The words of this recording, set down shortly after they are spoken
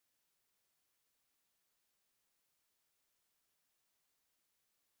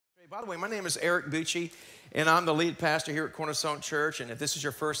By the way, my name is Eric Bucci, and I'm the lead pastor here at Cornerstone Church. And if this is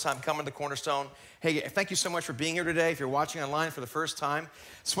your first time coming to Cornerstone, hey, thank you so much for being here today. If you're watching online for the first time,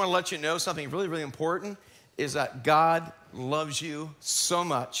 just want to let you know something really, really important is that God loves you so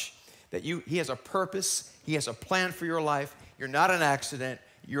much that He has a purpose. He has a plan for your life. You're not an accident.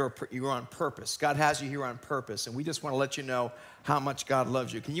 You're on purpose. God has you here on purpose, and we just want to let you know how much God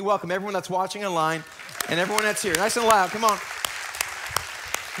loves you. Can you welcome everyone that's watching online and everyone that's here? Nice and loud. Come on.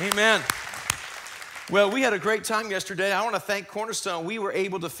 Amen. Well, we had a great time yesterday. I want to thank Cornerstone. We were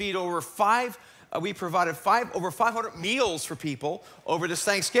able to feed we provided over 500 meals for people over this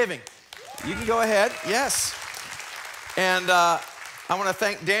Thanksgiving. You can go ahead. Yes. And I want to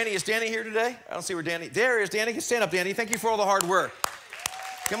thank Danny. Is Danny here today? I don't see where Danny. There he is. Danny, stand up, Danny. Thank you for all the hard work.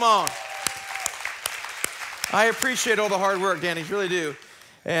 Come on. I appreciate all the hard work, Danny. Really do.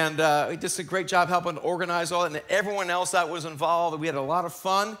 And he did a great job helping to organize all that, and everyone else that was involved. We had a lot of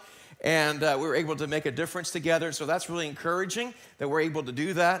fun, and we were able to make a difference together. So that's really encouraging that we're able to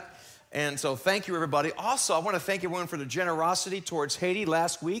do that. And so thank you, everybody. Also, I want to thank everyone for the generosity towards Haiti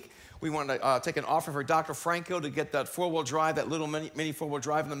last week. We wanted to take an offer for Dr. Franco to get that four-wheel drive, that little mini four-wheel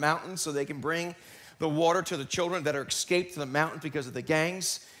drive in the mountains so they can bring the water to the children that are escaped to the mountains because of the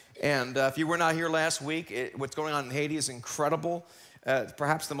gangs. And if you were not here last week, what's going on in Haiti is incredible.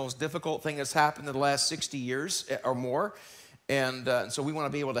 Perhaps the most difficult thing that's happened in the last 60 years or more. And so we want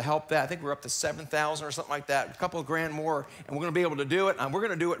to be able to help that. I think we're up to 7,000 or something like that, a couple of grand more, and we're going to be able to do it. And we're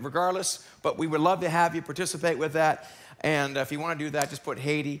going to do it regardless, but we would love to have you participate with that. And if you want to do that, just put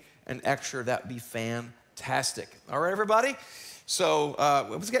Haiti and extra. That'd be fantastic. All right, everybody? So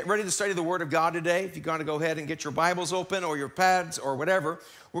let's get ready to study the Word of God today. If you're going to go ahead and get your Bibles open or your pads or whatever,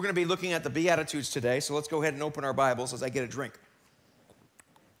 we're going to be looking at the Beatitudes today. So let's go ahead and open our Bibles as I get a drink.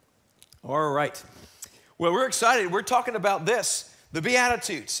 All right. Well, we're excited. We're talking about this, the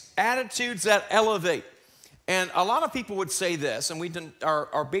Beatitudes, attitudes that elevate. And a lot of people would say this, and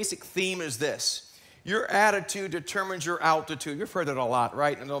our basic theme is this. Your attitude determines your altitude. You've heard it a lot,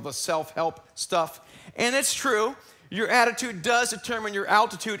 right? And all the self-help stuff. And it's true. Your attitude does determine your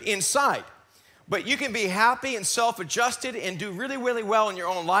altitude inside. But you can be happy and self-adjusted and do really, really well in your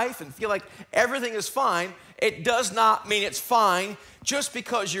own life and feel like everything is fine. It does not mean it's fine just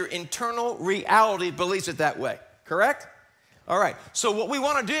because your internal reality believes it that way. Correct? All right. So what we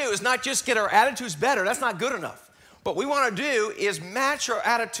want to do is not just get our attitudes better. That's not good enough. What we want to do is match our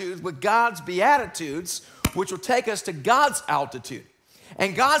attitudes with God's Beatitudes, which will take us to God's altitude.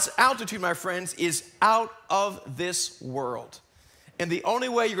 And God's altitude, my friends, is out of this world. And the only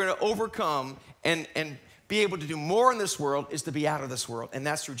way you're going to overcome and be able to do more in this world is to be out of this world, and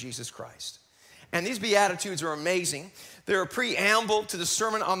that's through Jesus Christ. And these Beatitudes are amazing. They're a preamble to the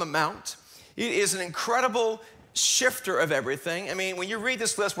Sermon on the Mount. It is an incredible shifter of everything. I mean, when you read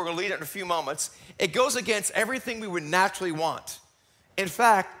this list, we're going to lead it in a few moments, it goes against everything we would naturally want. In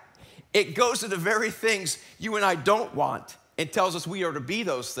fact, it goes to the very things you and I don't want. It tells us we are to be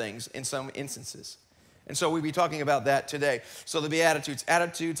those things in some instances. And so we'll be talking about that today. So the Beatitudes,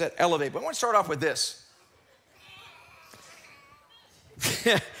 attitudes that elevate. But I want to start off with this.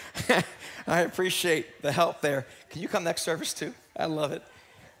 I appreciate the help there. Can you come next service too? I love it.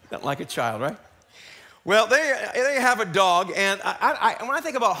 Not like a child, right? Well, they have a dog, and when I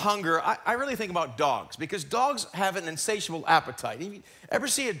think about hunger, I really think about dogs because dogs have an insatiable appetite. You ever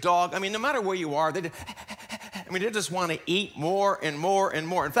see a dog? I mean, no matter where you are, they just want to eat more and more and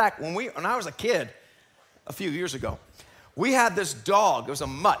more. In fact, when I was a kid, a few years ago, we had this dog. It was a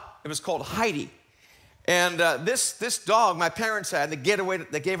mutt. It was called Heidi. And this dog my parents had, they gave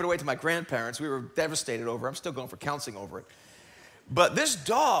it away to my grandparents. We were devastated over it. I'm still going for counseling over it. But this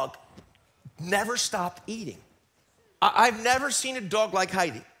dog never stopped eating. I've never seen a dog like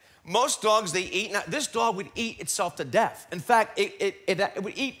Heidi. Most dogs, they eat. Now, this dog would eat itself to death. In fact, it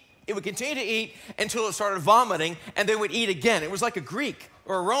would continue to eat until it started vomiting, and then would eat again. It was like a Greek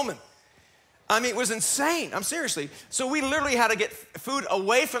or a Roman. I mean, it was insane. I'm seriously. So we literally had to get food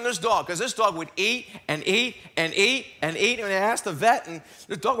away from this dog because this dog would eat and eat and eat and eat. And I asked the vet, and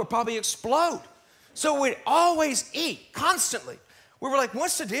the dog would probably explode. So we'd always eat constantly. We were like,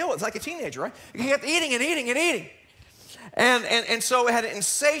 what's the deal? It's like a teenager, right? You kept eating and eating and eating. And so it had an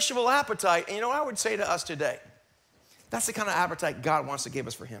insatiable appetite. And you know what I would say to us today? That's the kind of appetite God wants to give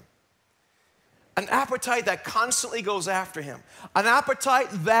us for Him. An appetite that constantly goes after Him. An appetite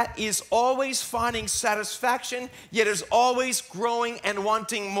that is always finding satisfaction, yet is always growing and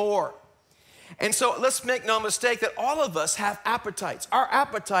wanting more. And so let's make no mistake that all of us have appetites. Our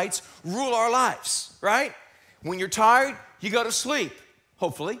appetites rule our lives, right? When you're tired, you go to sleep,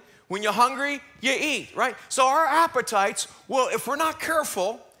 hopefully. When you're hungry, you eat, right? So our appetites, well, if we're not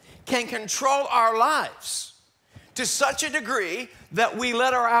careful, can control our lives to such a degree that we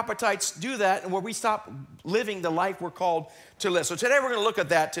let our appetites do that and where we stop living the life we're called to live. So today we're going to look at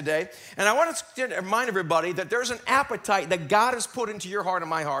that today. And I want to remind everybody that there's an appetite that God has put into your heart and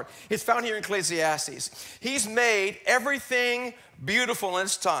my heart. It's found here in Ecclesiastes. He's made everything beautiful in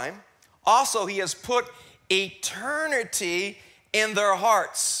its time. Also, he has put eternity in their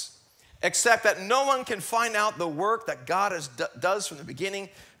hearts, except that no one can find out the work that God does from the beginning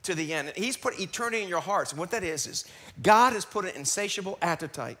to the end. He's put eternity in your hearts. And what that is God has put an insatiable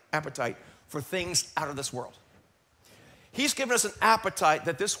appetite for things out of this world. He's given us an appetite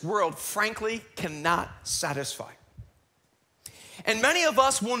that this world, frankly, cannot satisfy. And many of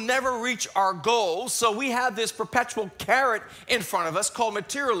us will never reach our goals, so we have this perpetual carrot in front of us called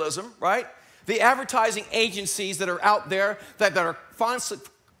materialism, right? The advertising agencies that are out there that are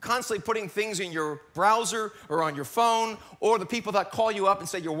constantly putting things in your browser or on your phone, or the people that call you up and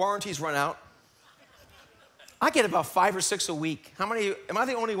say your warranty's run out. I get about 5 or 6 a week. How many, am I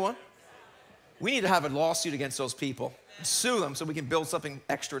the only one? We need to have a lawsuit against those people, sue them so we can build something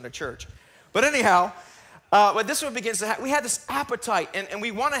extra in the church. But anyhow, but this one begins to happen. We have this appetite, and we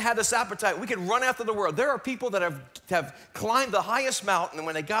want to have this appetite. We can run after the world. There are people that have climbed the highest mountain, and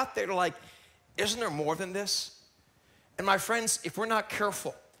when they got there, they're like, isn't there more than this? And my friends, if we're not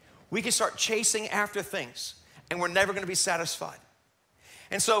careful, we can start chasing after things, and we're never going to be satisfied.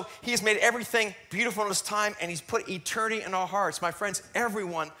 And so he's made everything beautiful in his time, and he's put eternity in our hearts. My friends,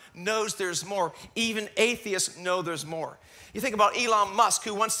 everyone knows there's more. Even atheists know there's more. You think about Elon Musk,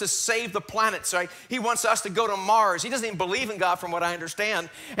 who wants to save the planets, right? He wants us to go to Mars. He doesn't even believe in God, from what I understand.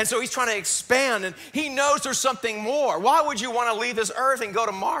 And so he's trying to expand, and he knows there's something more. Why would you want to leave this earth and go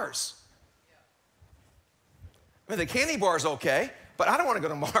to Mars? I mean, the candy bar is okay, but I don't want to go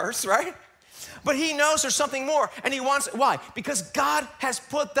to Mars, right? But he knows there's something more, and he wants, why? Because God has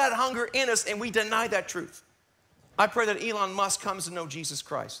put that hunger in us, and we deny that truth. I pray that Elon Musk comes to know Jesus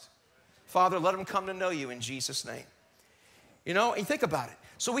Christ. Father, let him come to know you in Jesus' name. You know, and think about it.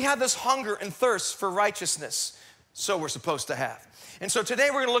 So we have this hunger and thirst for righteousness, so we're supposed to have. And so today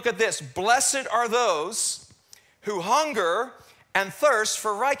we're going to look at this. Blessed are those who hunger and thirst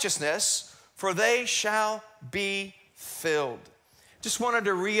for righteousness, for they shall be filled. Just wanted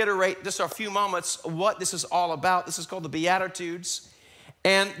to reiterate just a few moments what this is all about. This is called the Beatitudes.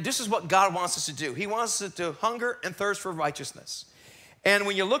 And this is what God wants us to do. He wants us to hunger and thirst for righteousness. And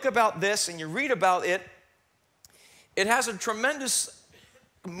when you look about this and you read about it, it has a tremendous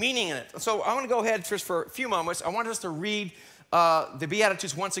meaning in it. So I want to go ahead just for a few moments. I want us to read the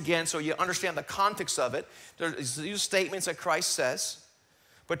Beatitudes once again so you understand the context of it. There's these statements that Christ says.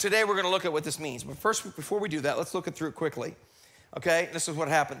 But today we're going to look at what this means. But first, before we do that, let's look through it quickly. Okay, this is what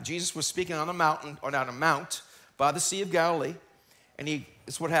happened. Jesus was speaking on a mountain, or on a mount, by the Sea of Galilee, and this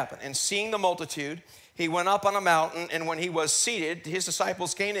is what happened. And seeing the multitude, he went up on a mountain, and when he was seated, his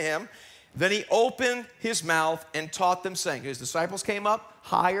disciples came to him. Then he opened his mouth and taught them, saying, his disciples came up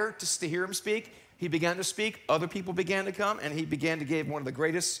higher to hear him speak. He began to speak. Other people began to come, and he began to give one of the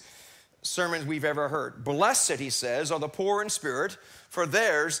greatest sermons we've ever heard. Blessed, he says, are the poor in spirit, for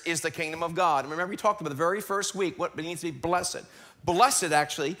theirs is the kingdom of God. And remember, we talked about the very first week what it means to be blessed. Blessed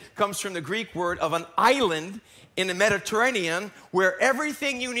actually comes from the Greek word of an island in the Mediterranean where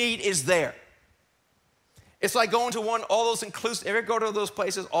everything you need is there. It's like going to all those inclusive, ever go to those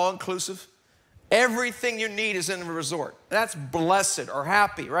places, all inclusive? Everything you need is in the resort. That's blessed or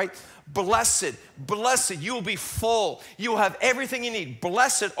happy, right? Blessed, you will be full. You will have everything you need.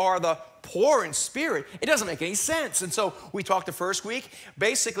 Blessed are the poor in spirit. It doesn't make any sense. And so we talked the first week,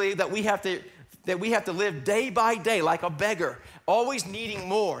 basically that we have to live day by day like a beggar, always needing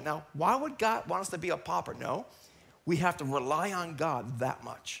more. Now, why would God want us to be a pauper? No, we have to rely on God that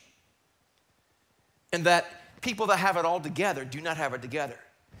much. And that people that have it all together do not have it together.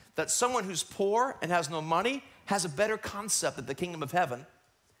 That someone who's poor and has no money has a better concept of the kingdom of heaven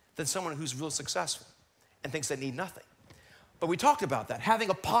than someone who's real successful and thinks they need nothing. But we talked about that,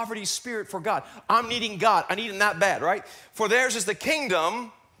 having a poverty spirit for God. I'm needing God. I need him that bad, right? For theirs is the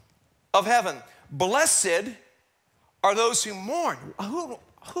kingdom of heaven. Blessed are those who mourn. Who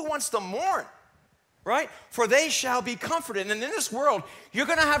wants to mourn, right? For they shall be comforted. And in this world, you're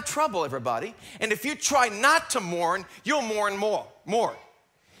going to have trouble, everybody. And if you try not to mourn, you'll mourn more.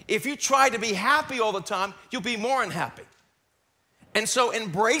 If you try to be happy all the time, you'll be more unhappy. And so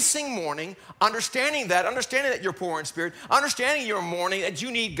embracing mourning, understanding that you're poor in spirit, understanding you're mourning, that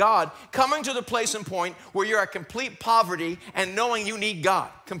you need God, coming to the place and point where you're at complete poverty and knowing you need God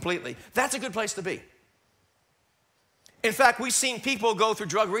completely. That's a good place to be. In fact, we've seen people go through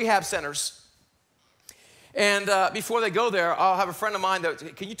drug rehab centers And before they go there, I'll have a friend of mine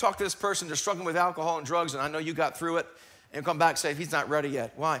that, can you talk to this person? They're struggling with alcohol and drugs, and I know you got through it. And come back and say, he's not ready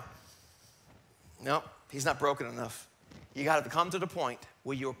yet. Why? No, he's not broken enough. You got to come to the point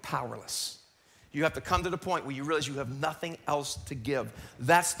where you're powerless. You have to come to the point where you realize you have nothing else to give.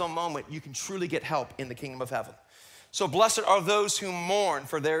 That's the moment you can truly get help in the kingdom of heaven. So blessed are those who mourn,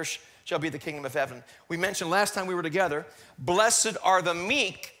 for theirs shall be the kingdom of heaven. We mentioned last time we were together, blessed are the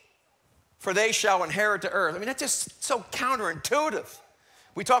meek, for they shall inherit the earth. I mean, that's just so counterintuitive.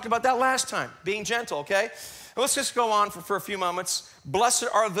 We talked about that last time, being gentle, okay? Let's just go on for a few moments. Blessed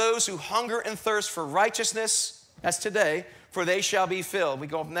are those who hunger and thirst for righteousness, that's today, for they shall be filled. We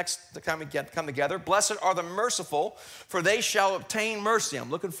go next time we come together. Blessed are the merciful, for they shall obtain mercy. I'm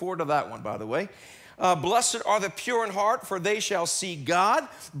looking forward to that one, by the way. Blessed are the pure in heart, for they shall see God.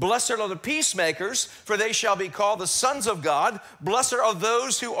 Blessed are the peacemakers, for they shall be called the sons of God. Blessed are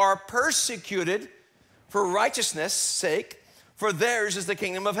those who are persecuted for righteousness' sake, for theirs is the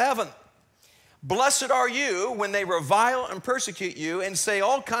kingdom of heaven. Blessed are you when they revile and persecute you and say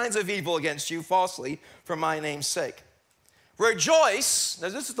all kinds of evil against you falsely for my name's sake. Rejoice, now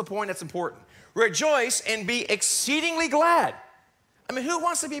this is the point that's important. Rejoice and be exceedingly glad. I mean, who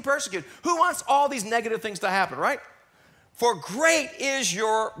wants to be persecuted? Who wants all these negative things to happen, right? For great is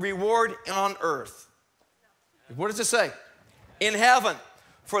your reward on earth. What does it say? In heaven.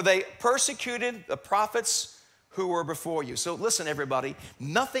 For they persecuted the prophets who were before you. So listen, everybody,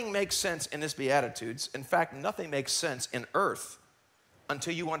 nothing makes sense in this Beatitudes. In fact, nothing makes sense in earth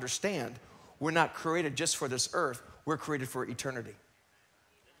until you understand we're not created just for this earth. We're created for eternity.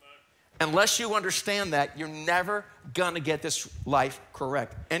 Unless you understand that, you're never going to get this life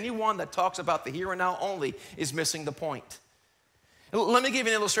correct. Anyone that talks about the here and now only is missing the point. Let me give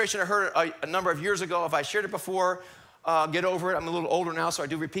you an illustration I heard a number of years ago. If I shared it before, get over it. I'm a little older now, so I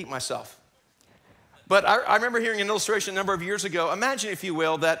do repeat myself. But I remember hearing an illustration a number of years ago. Imagine, if you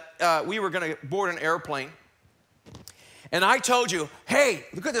will, that we were going to board an airplane. And I told you, hey,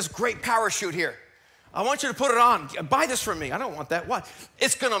 look at this great parachute here. I want you to put it on. Buy this from me. I don't want that. What?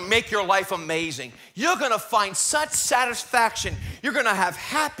 It's going to make your life amazing. You're going to find such satisfaction. You're going to have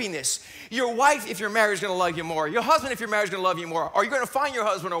happiness. Your wife, if you're married, is going to love you more. Your husband, if you're married, is going to love you more. Or you're going to find your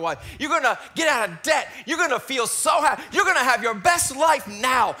husband or wife. You're going to get out of debt. You're going to feel so happy. You're going to have your best life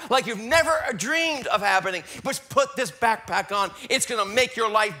now, like you've never dreamed of happening. But put this backpack on. It's going to make your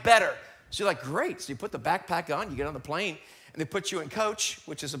life better. So you're like, great. So you put the backpack on. You get on the plane, and they put you in coach,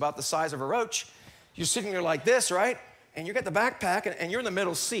 which is about the size of a roach. You're sitting there like this, right? And you get the backpack, and you're in the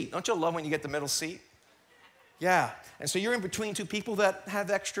middle seat. Don't you love when you get the middle seat? Yeah. And so you're in between two people that have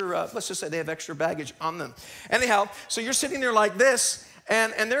extra, let's just say they have extra baggage on them. Anyhow, so you're sitting there like this,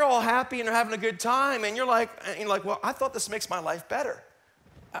 and they're all happy, and they're having a good time. And you're like, well, I thought this makes my life better.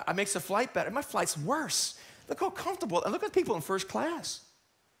 It makes the flight better. My flight's worse. Look how comfortable. And look at people in first class.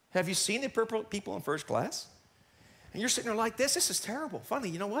 Have you seen the people in first class? And you're sitting there like this. This is terrible. Funny,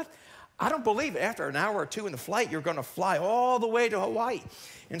 you know what? I don't believe it. After an hour or two in the flight, you're going to fly all the way to Hawaii.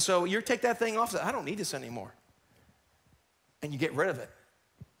 And so you take that thing off and say, I don't need this anymore. And you get rid of it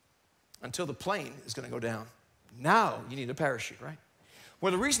until the plane is going to go down. Now you need a parachute, right?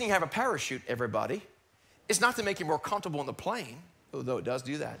 Well, the reason you have a parachute, everybody, is not to make you more comfortable in the plane, although it does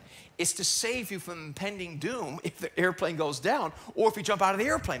do that. It's to save you from impending doom if the airplane goes down or if you jump out of the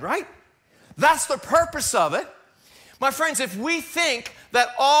airplane, right? That's the purpose of it. My friends, if we think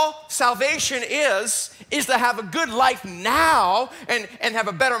that all salvation is to have a good life now and have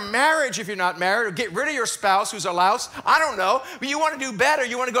a better marriage if you're not married, or get rid of your spouse who's a louse, I don't know, but you want to do better.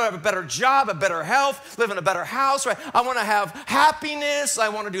 You want to go have a better job, a better health, live in a better house, right? I want to have happiness. I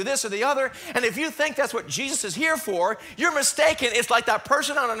want to do this or the other. And if you think that's what Jesus is here for, you're mistaken. It's like that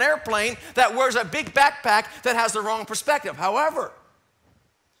person on an airplane that wears a big backpack that has the wrong perspective. However,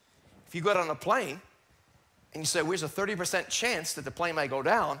 if you go on a plane, and you say, there's a 30% chance that the plane may go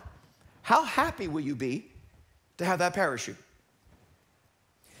down, how happy will you be to have that parachute?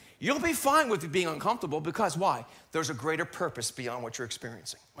 You'll be fine with it being uncomfortable because why? There's a greater purpose beyond what you're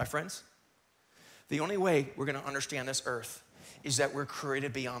experiencing. My friends, the only way we're going to understand this earth is that we're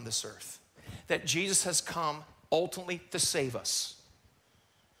created beyond this earth, that Jesus has come ultimately to save us.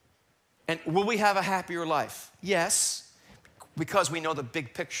 And will we have a happier life? Yes, because we know the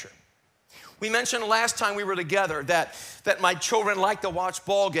big picture. We mentioned last time we were together that my children like to watch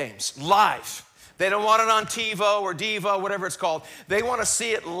ball games live. They don't want it on TiVo or Devo, whatever it's called. They want to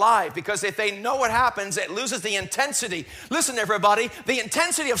see it live because if they know what happens, it loses the intensity. Listen, everybody, the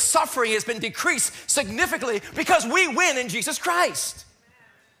intensity of suffering has been decreased significantly because we win in Jesus Christ.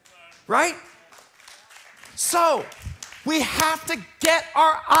 Right? So, We have to get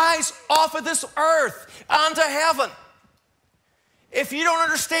our eyes off of this earth onto heaven. If you don't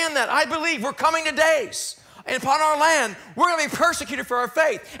understand that, I believe we're coming to days, and upon our land, we're going to be persecuted for our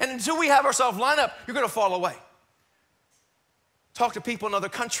faith. And until we have ourselves lined up, you're going to fall away. Talk to people in other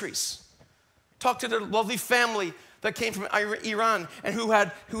countries. Talk to the lovely family that came from Iran and who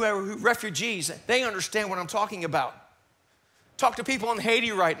are refugees. They understand what I'm talking about. Talk to people in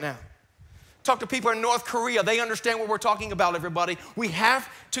Haiti right now. Talk to people in North Korea. They understand what we're talking about, everybody. We have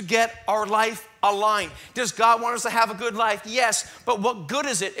to get our life aligned. Does God want us to have a good life? Yes, but what good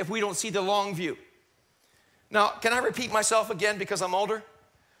is it if we don't see the long view? Now, can I repeat myself again because I'm older?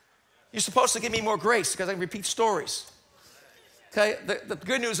 You're supposed to give me more grace because I repeat stories. Okay, the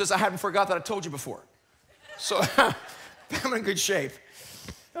good news is I haven't forgot that I told you before. So I'm in good shape.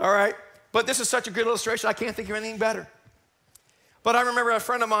 All right, but this is such a good illustration, I can't think of anything better. But I remember a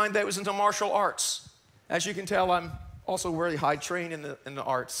friend of mine that was into martial arts. As you can tell, I'm also really high trained in the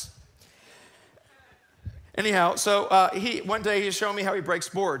arts. Anyhow, so one day he was showing me how he breaks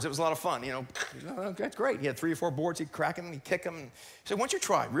boards. It was a lot of fun, you know. That's great. He had 3 or 4 boards. He'd crack them, he'd kick them. He said, "Why don't you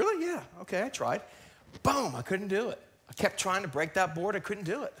try?" "Really?" "Yeah." "Okay, I tried." Boom, I couldn't do it. I kept trying to break that board. I couldn't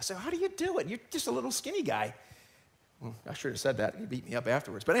do it. I said, "How do you do it? You're just a little skinny guy." Well, I should have said that. He beat me up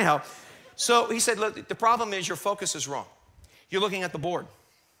afterwards. But anyhow, so he said, "Look, the problem is your focus is wrong. You're looking at the board."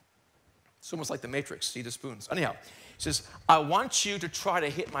 It's almost like the Matrix, see the spoons. Anyhow, he says, "I want you to try to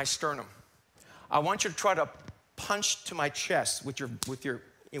hit my sternum. I want you to try to punch to my chest with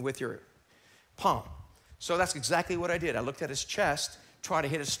your palm." So that's exactly what I did. I looked at his chest, tried to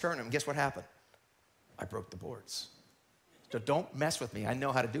hit his sternum. Guess what happened? I broke the boards. So don't mess with me. I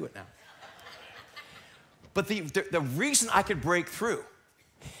know how to do it now. But the reason I could break through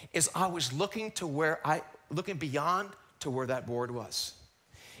is I was looking beyond to where that board was.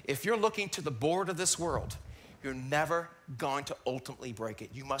 If you're looking to the board of this world, you're never going to ultimately break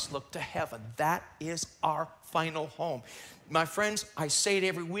it. You must look to heaven. That is our final home. My friends, I say it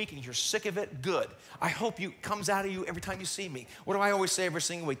every week, and you're sick of it, good. I hope it comes out of you every time you see me. What do I always say every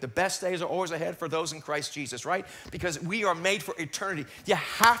single week? The best days are always ahead for those in Christ Jesus, right? Because we are made for eternity. You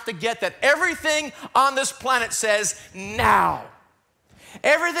have to get that. Everything on this planet says now.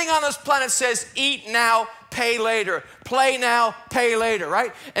 Everything on this planet says eat now, pay later. Play now, pay later,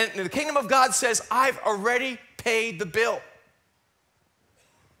 right? And the kingdom of God says, I've already paid the bill.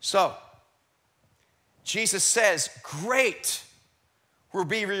 So, Jesus says, great will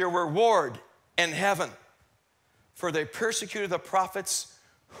be your reward in heaven, for they persecuted the prophets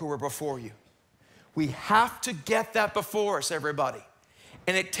who were before you. We have to get that before us, everybody.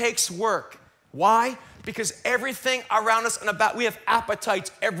 And it takes work. Why? Because everything around us and about, we have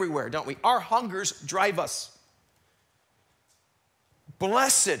appetites everywhere, don't we? Our hungers drive us.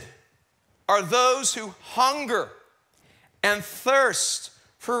 Blessed are those who hunger and thirst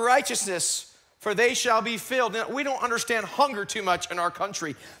for righteousness, for they shall be filled. Now, we don't understand hunger too much in our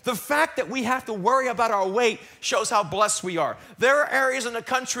country. The fact that we have to worry about our weight shows how blessed we are. There are areas in the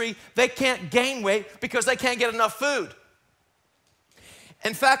country they can't gain weight because they can't get enough food.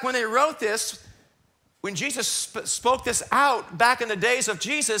 In fact, when they wrote this, when Jesus spoke this out back in the days of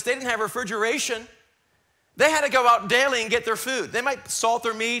Jesus, they didn't have refrigeration. They had to go out daily and get their food. They might salt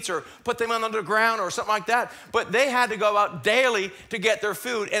their meats or put them under the ground or something like that, but they had to go out daily to get their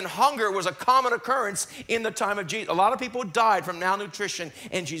food, and hunger was a common occurrence in the time of Jesus. A lot of people died from malnutrition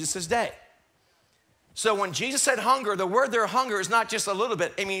in Jesus' day. So when Jesus said hunger, the word there, hunger, is not just a little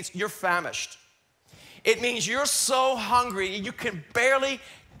bit. It means you're famished. It means you're so hungry you can barely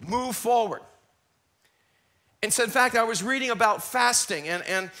move forward. And so, in fact, I was reading about fasting,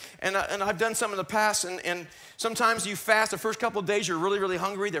 and I've done some in the past, and sometimes you fast. The first couple of days, you're really, really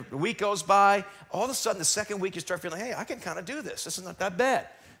hungry. The week goes by. All of a sudden, the second week, you start feeling, hey, I can kind of do this. This is not that bad.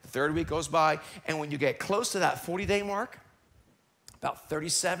 The third week goes by, and when you get close to that 40-day mark, about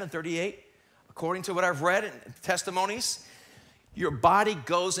 37, 38, according to what I've read in testimonies, your body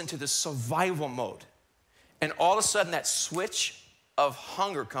goes into the survival mode. And all of a sudden, that switch of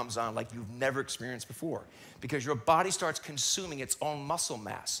hunger comes on like you've never experienced before, because your body starts consuming its own muscle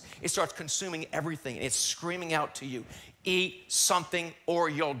mass. It starts consuming everything. It's screaming out to you, eat something or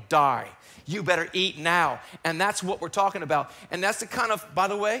you'll die. You better eat now. And that's what we're talking about. And that's the kind of, by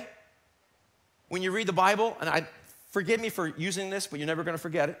the way, when you read the Bible, and forgive me for using this, but you're never going to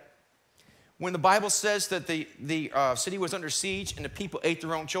forget it. When the Bible says that the city was under siege and the people ate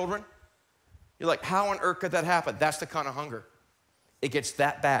their own children, you're like, how on earth could that happen? That's the kind of hunger. It gets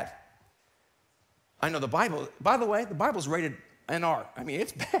that bad. I know the Bible, by the way, the Bible's rated NR. I mean,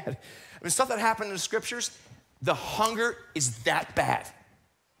 it's bad. I mean, stuff that happened in the scriptures, the hunger is that bad.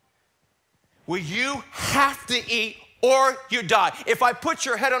 Well, you have to eat or you die. If I put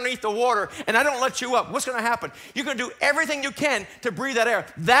your head underneath the water and I don't let you up, what's going to happen? You're going to do everything you can to breathe that air.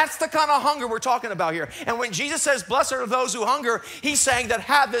 That's the kind of hunger we're talking about here. And when Jesus says, blessed are those who hunger, he's saying that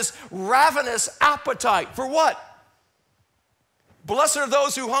have this ravenous appetite. For what? Blessed are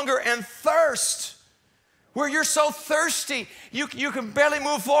those who hunger and thirst. Where you're so thirsty, you can barely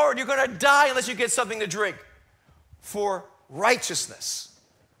move forward. You're going to die unless you get something to drink. For righteousness.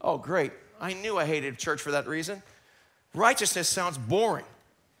 Oh, great. I knew I hated church for that reason. Righteousness sounds boring.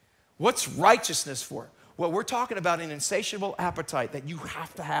 What's righteousness for? Well, we're talking about an insatiable appetite that you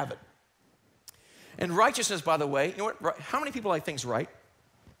have to have it. And righteousness, by the way, you know what? How many people like things right?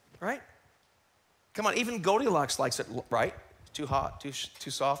 Right? Come on, even Goldilocks likes it right. Too hot,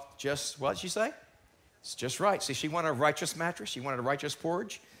 too soft, just, what did she say? It's just right. See, she wanted a righteous mattress. She wanted a righteous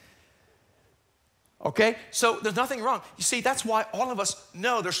porridge. Okay, so there's nothing wrong. You see, that's why all of us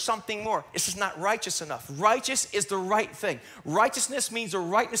know there's something more. It's just not righteous enough. Righteous is the right thing. Righteousness means the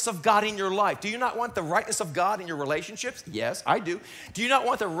rightness of God in your life. Do you not want the rightness of God in your relationships? Yes, I do. Do you not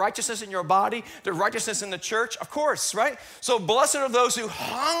want the righteousness in your body, the righteousness in the church? Of course, right? So blessed are those who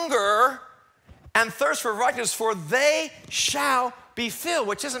hunger and thirst for righteousness, for they shall be filled,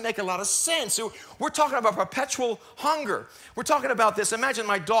 which doesn't make a lot of sense. So we're talking about perpetual hunger. We're talking about this. Imagine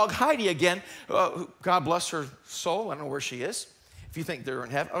my dog Heidi again. God bless her soul. I don't know where she is. If you think they're in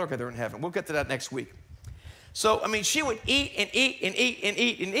heaven, okay, they're in heaven. We'll get to that next week. So, I mean, she would eat and eat and eat and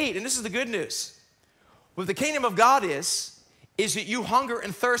eat and eat. And this is the good news. What the kingdom of God is that you hunger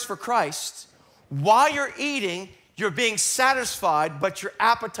and thirst for Christ. While you're eating, you're being satisfied, but your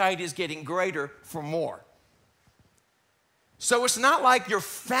appetite is getting greater for more. So it's not like you're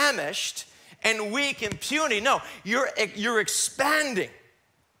famished and weak and puny. No, you're expanding.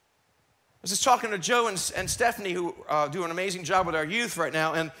 I was just talking to Joe and Stephanie, who do an amazing job with our youth right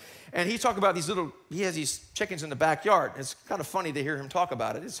now, and he talked about he has these chickens in the backyard. It's kind of funny to hear him talk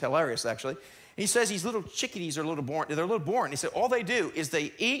about it. It's hilarious, actually. He says these little chickadees are they're a little boring. He said all they do is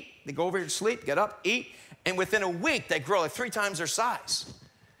they eat, they go over here to sleep, get up, eat, and within a week they grow like 3 times their size.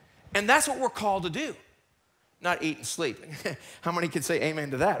 And that's what we're called to do. Not eat and sleep. How many can say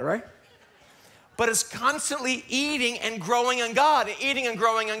amen to that, right? But it's constantly eating and growing in God, eating and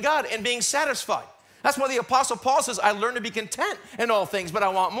growing in God, and being satisfied. That's why the Apostle Paul says, I learned to be content in all things, but I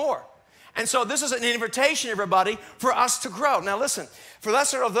want more. And so this is an invitation, everybody, for us to grow. Now listen, for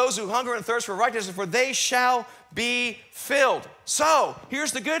blessed are those who hunger and thirst for righteousness, for they shall be filled. So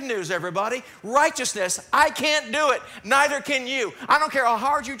here's the good news, everybody. Righteousness, I can't do it. Neither can you. I don't care how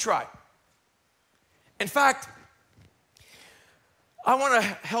hard you try. In fact, I want to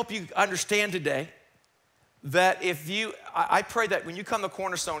help you understand today that I pray that when you come to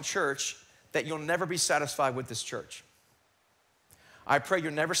Cornerstone Church, that you'll never be satisfied with this church. I pray you're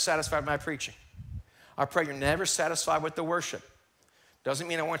never satisfied with my preaching. I pray you're never satisfied with the worship. Doesn't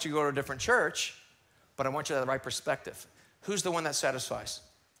mean I want you to go to a different church, but I want you to have the right perspective. Who's the one that satisfies?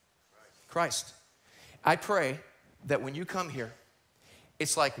 Christ. I pray that when you come here,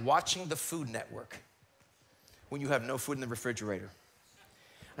 it's like watching the Food Network when you have no food in the refrigerator.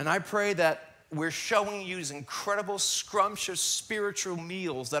 And I pray that we're showing you these incredible, scrumptious spiritual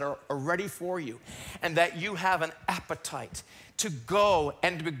meals that are ready for you, and that you have an appetite to go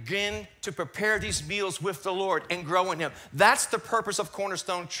and to begin to prepare these meals with the Lord and grow in Him. That's the purpose of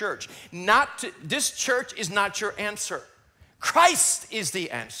Cornerstone Church. This church is not your answer. Christ is the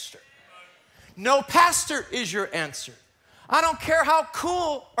answer. No pastor is your answer. I don't care how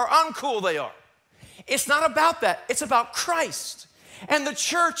cool or uncool they are. It's not about that. It's about Christ. And the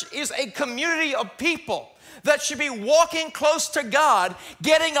church is a community of people that should be walking close to God,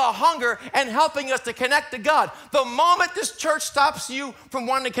 getting a hunger and helping us to connect to God. The moment this church stops you from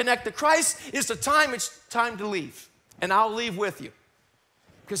wanting to connect to Christ is the time it's time to leave. And I'll leave with you.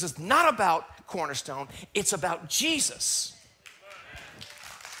 Because it's not about Cornerstone, it's about Jesus.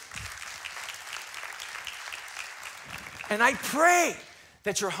 And I pray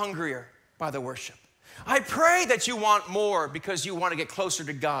that you're hungrier by the worship. I pray that you want more because you want to get closer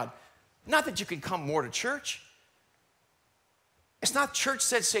to God. Not that you can come more to church. It's not church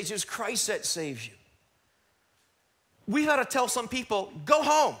that saves you, it's Christ that saves you. We got to tell some people, go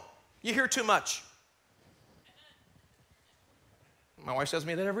home. You hear too much. My wife tells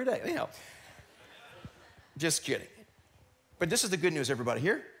me that every day. Anyhow, just kidding. But this is the good news, everybody.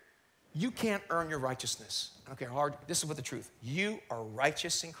 Here, you can't earn your righteousness. I don't care how hard. This is what the truth. You are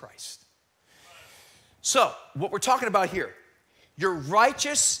righteous in Christ. So, what we're talking about here, you're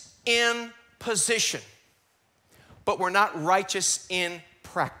righteous in position, but we're not righteous in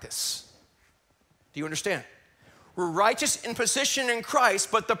practice. Do you understand? We're righteous in position in Christ,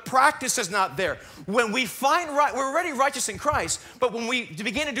 but the practice is not there. When we find right, we're already righteous in Christ, but when we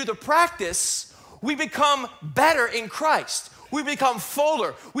begin to do the practice, we become better in Christ. We become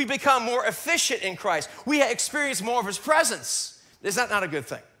fuller. We become more efficient in Christ. We experience more of His presence. Is that not a good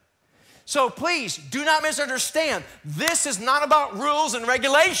thing? So please, do not misunderstand. This is not about rules and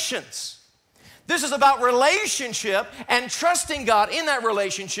regulations. This is about relationship and trusting God in that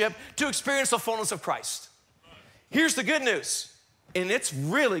relationship to experience the fullness of Christ. Here's the good news, and it's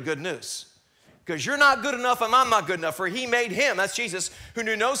really good news, because you're not good enough and I'm not good enough, for He made Him, that's Jesus, who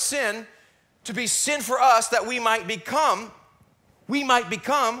knew no sin, to be sin for us, that we might become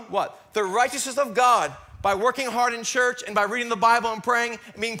what? The righteousness of God, by working hard in church and by reading the Bible and praying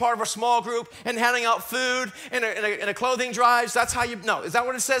and being part of a small group and handing out food and a clothing drives. That's how you, no, is that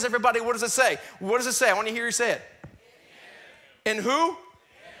what it says, everybody? What does it say? What does it say? I want to hear you say it. In who?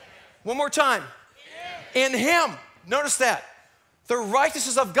 One more time. In Him. Notice that. The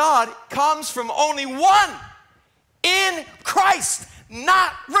righteousness of God comes from only one, in Christ,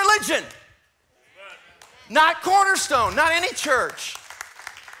 not religion, not Cornerstone, not any church.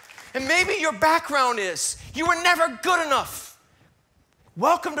 And maybe your background is you were never good enough.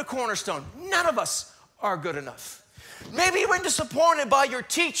 Welcome to Cornerstone. None of us are good enough. Maybe you've been disappointed by your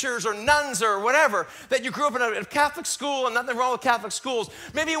teachers or nuns or whatever, that you grew up in a Catholic school, and nothing wrong with Catholic schools.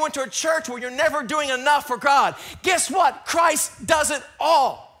 Maybe you went to a church where you're never doing enough for God. Guess what? Christ does it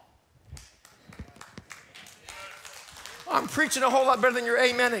all. I'm preaching a whole lot better than you're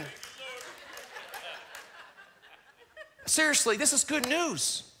amening. Seriously, this is good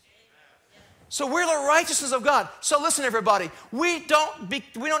news. So we're the righteousness of God. So listen, everybody, we don't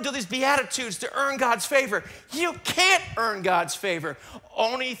do these beatitudes to earn God's favor. You can't earn God's favor.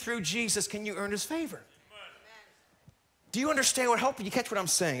 Only through Jesus can you earn His favor. Do you understand what help? You catch what I'm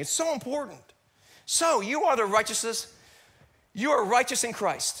saying? It's so important. So you are the righteousness. You are righteous in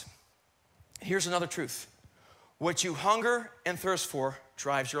Christ. Here's another truth. What you hunger and thirst for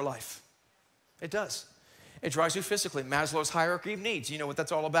drives your life. It does. It drives you physically. Maslow's hierarchy of needs. You know what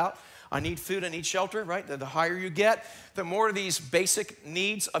that's all about? I need food, I need shelter, right? The higher you get, the more these basic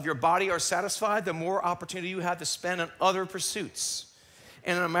needs of your body are satisfied, the more opportunity you have to spend on other pursuits.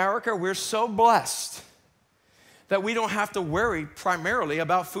 And in America, we're so blessed that we don't have to worry primarily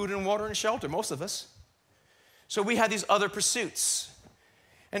about food and water and shelter, most of us. So we have these other pursuits.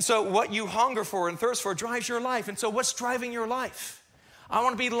 And so what you hunger for and thirst for drives your life. And so what's driving your life? I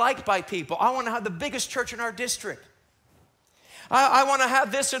want to be liked by people. I want to have the biggest church in our district. I want to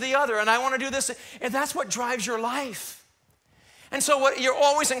have this or the other, and I want to do this. And that's what drives your life. And so you're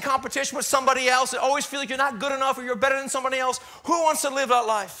always in competition with somebody else and always feel like you're not good enough or you're better than somebody else. Who wants to live that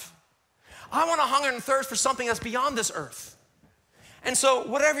life? I want to hunger and thirst for something that's beyond this earth. And so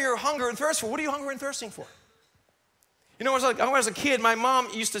whatever your hunger and thirst for, what are you hungering and thirsting for? You know, when I was a kid, my mom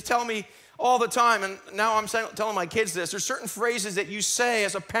used to tell me all the time, and now I'm telling my kids this, there's certain phrases that you say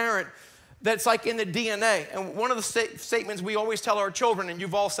as a parent that's like in the DNA. And one of the statements we always tell our children, and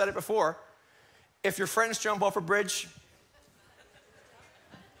you've all said it before, if your friends jump off a bridge,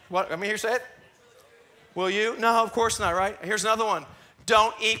 what, let me hear you say it. Will you? No, of course not, right? Here's another one.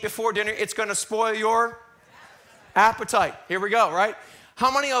 Don't eat before dinner. It's going to spoil your appetite. Here we go, right?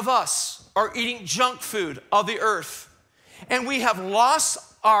 How many of us are eating junk food of the earth, and we have lost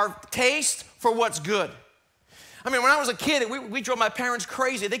our taste for what's good? I mean, when I was a kid, we drove my parents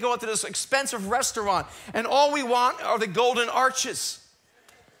crazy. They go out to this expensive restaurant, and all we want are the golden arches.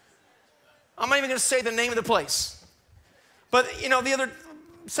 I'm not even going to say the name of the place. But, you know,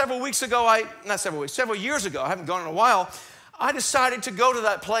 several years ago, I haven't gone in a while, I decided to go to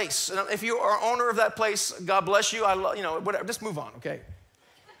that place. And if you are owner of that place, God bless you. Whatever, just move on, okay?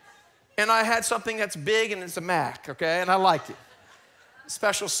 And I had something that's big, and it's a Mac, okay? And I liked it.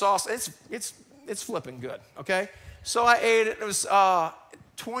 Special sauce. It's flipping good, okay? So I ate it. It was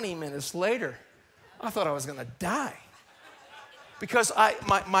 20 minutes later. I thought I was going to die. Because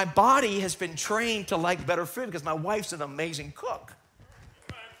my body has been trained to like better food because my wife's an amazing cook.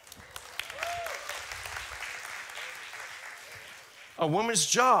 A woman's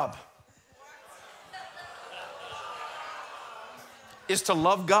job is to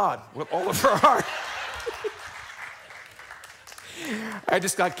love God with all of her heart. I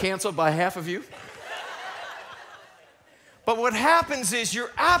just got canceled by half of you. But what happens is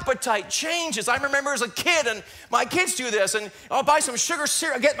your appetite changes. I remember as a kid, and my kids do this, and I'll buy some sugar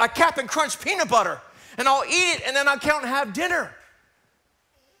syrup, I'll get my Captain Crunch peanut butter, and I'll eat it, and then I'll come out and have dinner.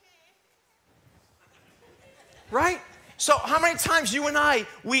 Right? So how many times you and I,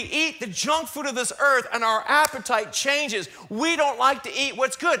 we eat the junk food of this earth and our appetite changes. We don't like to eat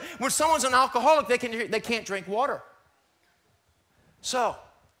what's good. When someone's an alcoholic, they can't drink water. So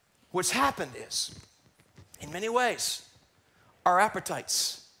what's happened is, in many ways, our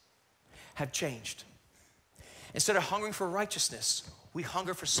appetites have changed. Instead of hungering for righteousness, we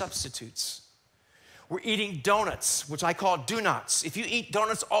hunger for substitutes. We're eating donuts, which I call do-nots. If you eat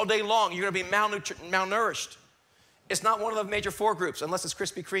donuts all day long, you're going to be malnourished. It's not one of the major 4 groups, unless it's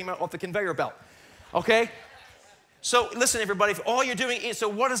Krispy Kreme off the conveyor belt, okay? So listen, everybody, if all you're doing is, so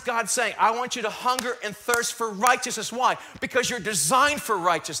what is God saying? I want you to hunger and thirst for righteousness. Why? Because you're designed for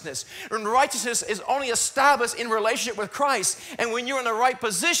righteousness. And righteousness is only established in relationship with Christ. And when you're in the right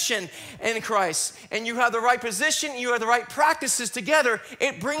position in Christ, and you have the right position, you have the right practices together,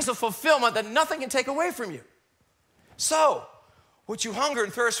 it brings a fulfillment that nothing can take away from you. So, what you hunger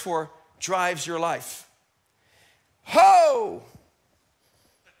and thirst for drives your life. Ho!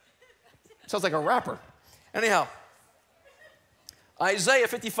 Sounds like a rapper. Anyhow, Isaiah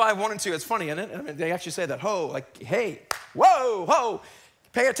 55, 1 and 2. It's funny, isn't it? I mean, they actually say that. Ho, like, hey, whoa, ho.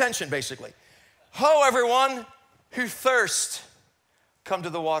 Pay attention, basically. Ho, everyone who thirst, come to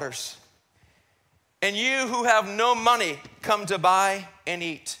the waters. And you who have no money, come to buy and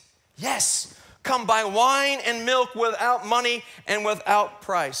eat. Yes, come buy wine and milk without money and without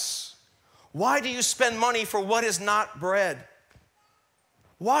price. Why do you spend money for what is not bread?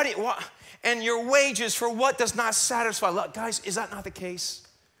 And your wages for what does not satisfy? Look, guys, is that not the case?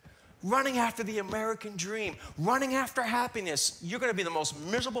 Running after the American dream, running after happiness. You're going to be the most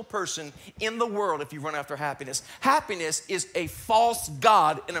miserable person in the world if you run after happiness. Happiness is a false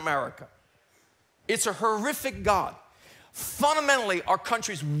god in America. It's a horrific god. Fundamentally, our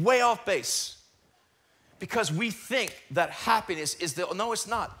country's way off base because we think that happiness is no, it's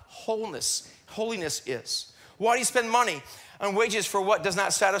not. Holiness is. Why do you spend money on wages for what does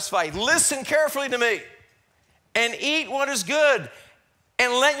not satisfy? Listen carefully to me and eat what is good,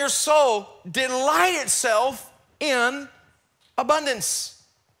 and let your soul delight itself in abundance.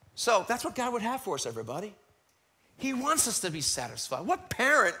 So that's what God would have for us, everybody. He wants us to be satisfied. What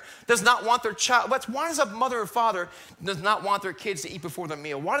parent does not want their child? Why does a mother or father does not want their kids to eat before their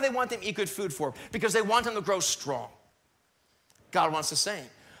meal? Why do they want them to eat good food for? Because they want them to grow strong. God wants the same.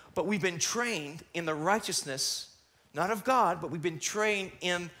 But we've been trained in the righteousness, not of God, but we've been trained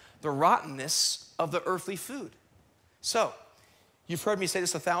in the rottenness of the earthly food. So, you've heard me say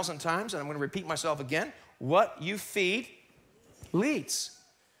this 1,000 times, and I'm going to repeat myself again. What you feed leads.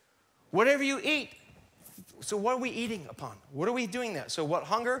 Whatever you eat. So what are we eating upon? What are we doing that? So what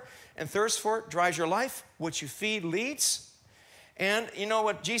hunger and thirst for drives your life. What you feed leads. And you know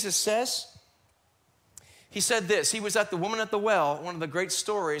what Jesus says? He said this. He was at the woman at the well, one of the great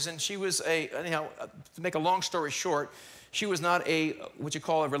stories, and she was to make a long story short, she was not what you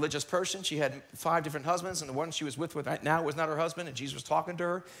call a religious person. She had 5 different husbands, and the one she was with right now was not her husband, and Jesus was talking to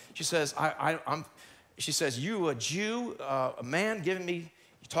her. She says, she says, you a Jew, a man giving me,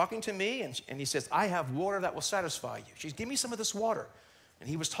 talking to me, and he says, I have water that will satisfy you. She's, give me some of this water. And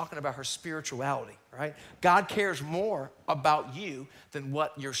he was talking about her spirituality, right? God cares more about you than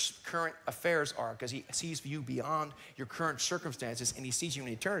what your current affairs are, because he sees you beyond your current circumstances, and he sees you in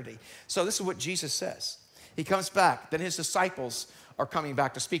eternity. So this is what Jesus says. He comes back. Then his disciples are coming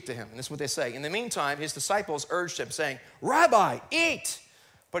back to speak to him. And this is what they say. In the meantime, his disciples urged him, saying, Rabbi, eat.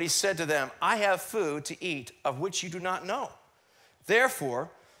 But he said to them, I have food to eat of which you do not know.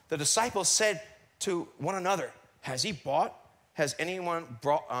 Therefore, the disciples said to one another, has anyone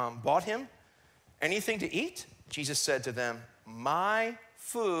bought him anything to eat? Jesus said to them, my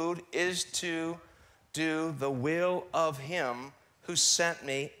food is to do the will of him who sent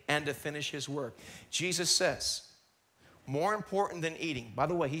me and to finish his work. Jesus says, more important than eating. By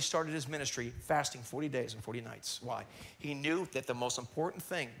the way, he started his ministry fasting 40 days and 40 nights. Why? He knew that the most important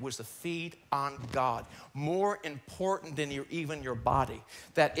thing was to feed on God. More important than even your body.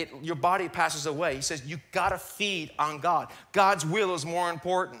 That your body passes away. He says, you gotta feed on God. God's will is more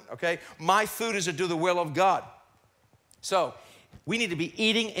important, okay? My food is to do the will of God. So, we need to be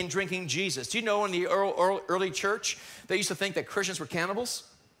eating and drinking Jesus. Do you know in the early church, they used to think that Christians were cannibals?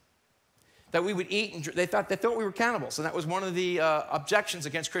 That we would eat and they thought we were cannibals. And that was one of the objections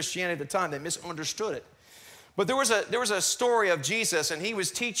against Christianity at the time. They misunderstood it. But there was a story of Jesus, and he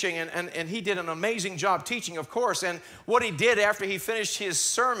was teaching, and he did an amazing job teaching, of course. And what he did after he finished his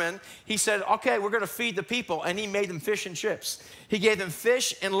sermon, he said, okay, we're going to feed the people. And he made them fish and chips. He gave them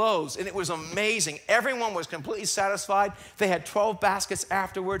fish and loaves, and it was amazing. Everyone was completely satisfied. They had 12 baskets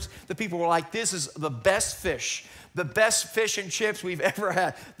afterwards. The people were like, this is the best fish, the best fish and chips we've ever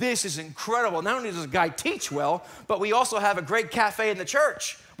had. This is incredible. Not only does this guy teach well, but we also have a great cafe in the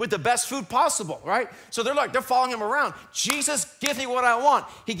church with the best food possible, right? So they're following him around. Jesus gives me what I want.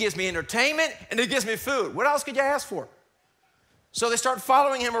 He gives me entertainment and he gives me food. What else could you ask for? So they start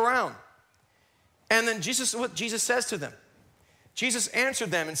following him around. And then what Jesus says to them. Jesus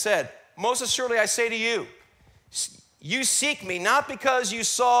answered them and said, most assuredly I say to you, you seek me not because you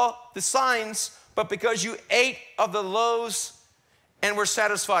saw the signs, but because you ate of the loaves and were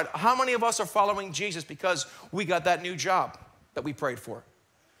satisfied. How many of us are following Jesus because we got that new job that we prayed for?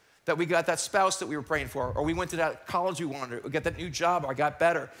 That we got that spouse that we were praying for, or we went to that college we wanted, or got that new job, or I got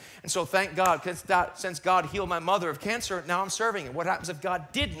better. And so thank God, since God healed my mother of cancer, now I'm serving him. What happens if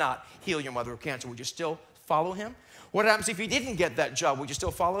God did not heal your mother of cancer? Would you still follow him? What happens if you didn't get that job? Would you still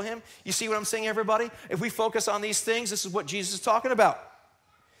follow him? You see what I'm saying, everybody? If we focus on these things, this is what Jesus is talking about.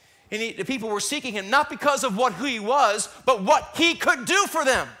 And the people were seeking him not because of who he was, but what he could do for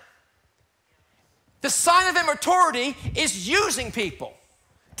them. The sign of immaturity is using people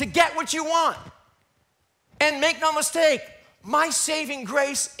to get what you want. And make no mistake, my saving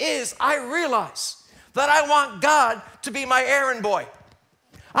grace is I realize that I want God to be my errand boy.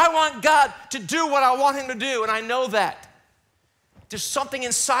 I want God to do what I want him to do, and I know that. There's something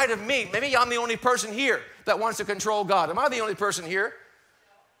inside of me. Maybe I'm the only person here that wants to control God. Am I the only person here?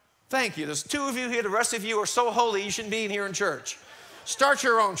 Thank you. There's 2 of you here. The rest of you are so holy you shouldn't be in here in church. Start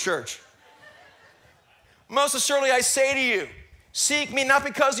your own church. Most assuredly I say to you, seek me not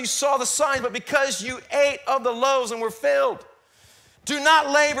because you saw the signs, but because you ate of the loaves and were filled. Do not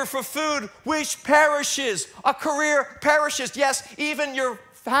labor for food which perishes. A career perishes. Yes, even your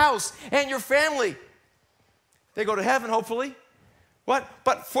house and your family. They go to heaven, hopefully. What?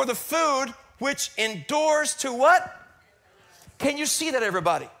 But for the food which endures to what? Can you see that,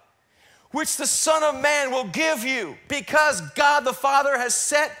 everybody? Which the Son of Man will give you, because God the Father has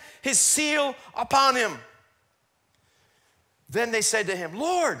set his seal upon him. Then they said to him,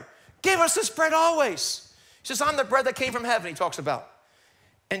 Lord, give us this bread always. He says, I'm the bread that came from heaven, he talks about.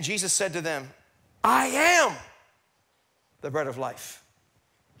 And Jesus said to them, I am the bread of life.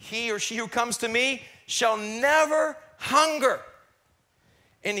 He or she who comes to me shall never hunger,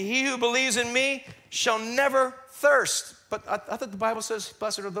 and he who believes in me shall never thirst. But I thought the Bible says,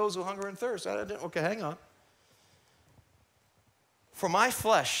 blessed are those who hunger and thirst. Okay, hang on. For my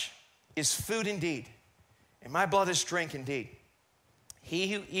flesh is food indeed, and my blood is drink indeed.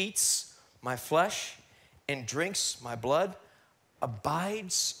 He who eats my flesh and drinks my blood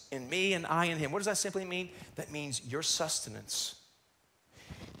abides in me and I in him. What does that simply mean? That means your sustenance.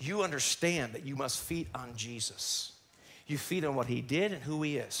 You understand that you must feed on Jesus. You feed on what he did and who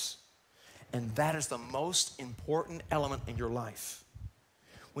he is. And that is the most important element in your life.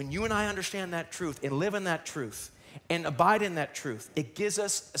 When you and I understand that truth and live in that truth and abide in that truth, it gives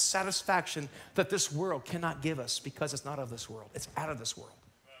us a satisfaction that this world cannot give us, because it's not of this world. It's out of this world.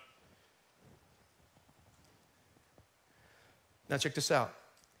 Now check this out.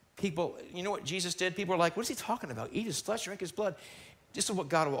 People, you know what Jesus did? People are like, what is he talking about? Eat his flesh, drink his blood. This is what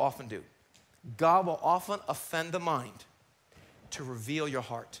God will often do. God will often offend the mind to reveal your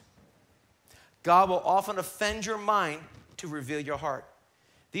heart. God will often offend your mind to reveal your heart.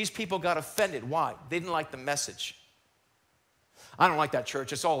 These people got offended. Why? They didn't like the message. I don't like that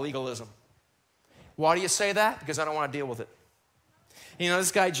church. It's all legalism. Why do you say that? Because I don't want to deal with it. You know,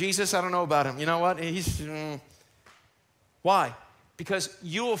 this guy Jesus, I don't know about him. You know what? Why? Because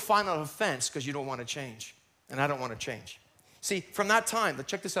you will find an offense because you don't want to change. And I don't want to change. See, from that time,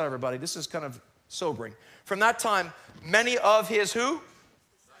 check this out, everybody. This is kind of sobering. From that time, many of his who?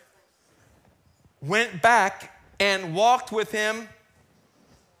 Went back and walked with him.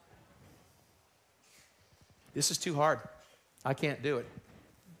 This is too hard. I can't do it.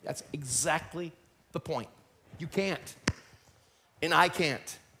 That's exactly the point. You can't. And I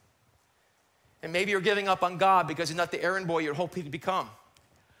can't. And maybe you're giving up on God because he's not the errand boy you're hoping to become.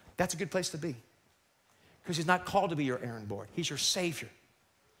 That's a good place to be. Because he's not called to be your errand boy. He's your Savior.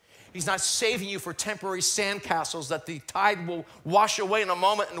 He's not saving you for temporary sandcastles that the tide will wash away in a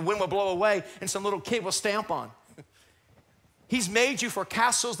moment and the wind will blow away and some little kid will stamp on. He's made you for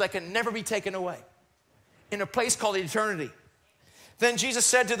castles that can never be taken away in a place called eternity. Then Jesus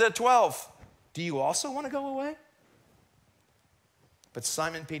said to the 12, do you also want to go away? But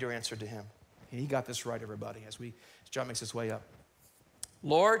Simon Peter answered to him. He got this right, everybody, as John makes his way up.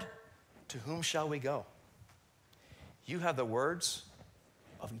 Lord, to whom shall we go? You have the words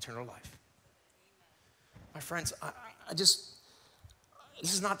of eternal life. My friends, this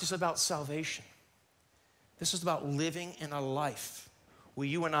is not just about salvation. This is about living in a life where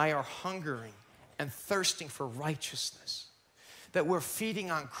you and I are hungering and thirsting for righteousness. That we're feeding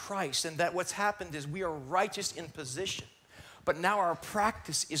on Christ, and that what's happened is we are righteous in position. But now our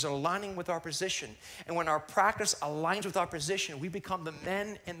practice is aligning with our position. And when our practice aligns with our position, we become the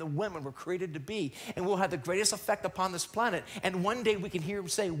men and the women we're created to be. And we'll have the greatest effect upon this planet. And one day we can hear him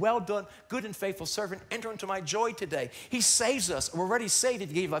say, well done, good and faithful servant, enter into my joy today. He saves us. We're already saved if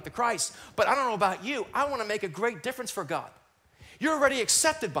you gave life to Christ. But I don't know about you. I want to make a great difference for God. You're already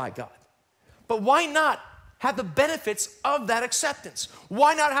accepted by God. But why not have the benefits of that acceptance?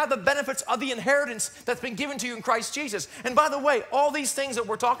 Why not have the benefits of the inheritance that's been given to you in Christ Jesus? And by the way, all these things that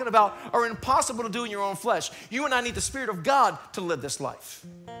we're talking about are impossible to do in your own flesh. You and I need the Spirit of God to live this life.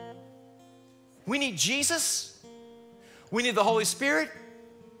 We need Jesus, we need the Holy Spirit,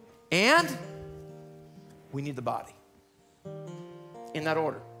 and we need the body. In that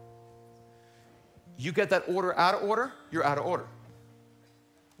order. You get that order out of order, you're out of order.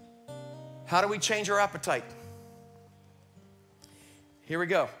 How do we change our appetite? Here we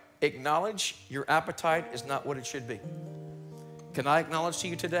go. Acknowledge your appetite is not what it should be. Can I acknowledge to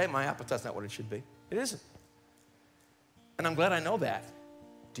you today, my appetite's not what it should be? It isn't. And I'm glad I know that.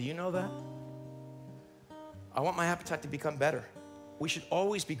 Do you know that? I want my appetite to become better. We should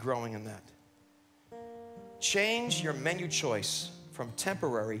always be growing in that. Change your menu choice from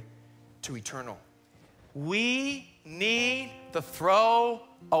temporary to eternal. We need to throw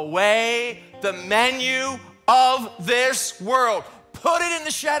away the menu of this world. Put it in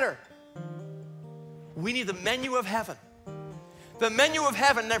the shedder. We need the menu of heaven. The menu of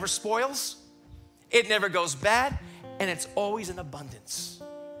heaven never spoils, it never goes bad, and it's always in abundance.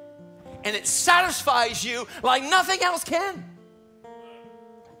 And it satisfies you like nothing else can.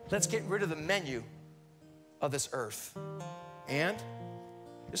 Let's get rid of the menu of this earth. And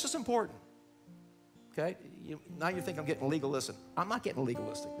this is important. Okay? Now you think I'm getting legalistic. I'm not getting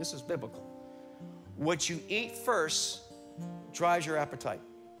legalistic. This is biblical. What you eat first drives your appetite.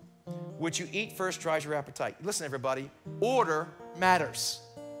 What you eat first drives your appetite. Listen, everybody, order matters.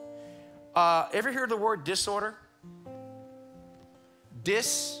 Ever hear the word disorder?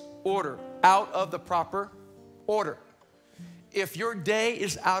 Disorder, out of the proper order. If your day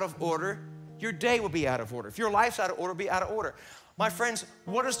is out of order, your day will be out of order. If your life's out of order, it'll be out of order. My friends,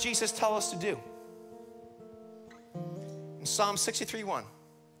 what does Jesus tell us to do? In Psalm 63:1,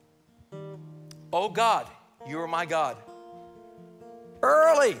 oh God, you are my God.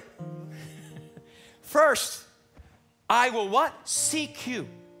 Early. First, I will what? Seek you.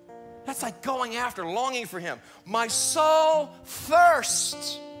 That's like going after, longing for him. My soul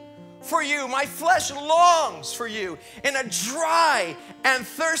thirsts for you. My flesh longs for you in a dry and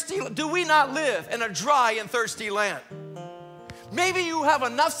thirsty. Do we not live in a dry and thirsty land? Maybe you have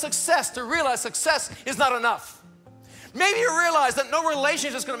enough success to realize success is not enough. Maybe you realize that no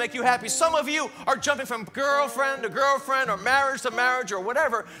relationship is going to make you happy. Some of you are jumping from girlfriend to girlfriend or marriage to marriage or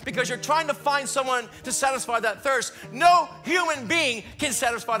whatever because you're trying to find someone to satisfy that thirst. No human being can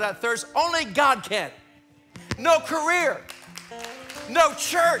satisfy that thirst. Only God can. No career. No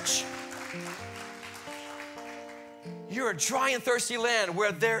church. You're a dry and thirsty land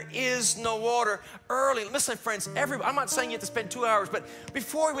where there is no water. Early, listen, friends, I'm not saying you have to spend 2 hours, but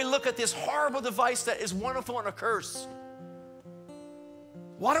before we look at this horrible device that is wonderful and a curse,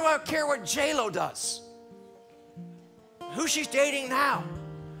 why do I care what J-Lo does? Who she's dating now?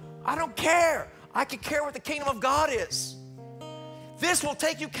 I don't care. I can care what the kingdom of God is. This will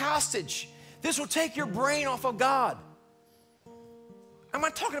take you hostage. This will take your brain off of God. I'm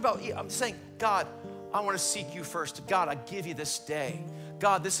not talking about, I'm saying, God, I want to seek you first. God, I give you this day.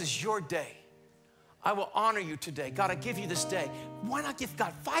 God, this is your day. I will honor you today. God, I give you this day. Why not give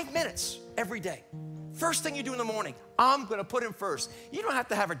God 5 minutes every day? First thing you do in the morning, I'm going to put him first. You don't have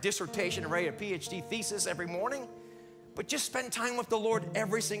to have a dissertation and write a PhD thesis every morning, but just spend time with the Lord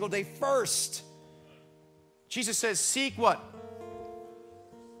every single day first. Jesus says, seek what?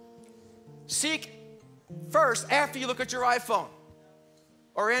 Seek first after you look at your iPhone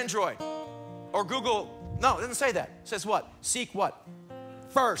or Android or Google. No, it doesn't say that. It says what? Seek what?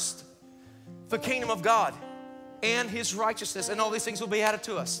 First, the kingdom of God and his righteousness, and all these things will be added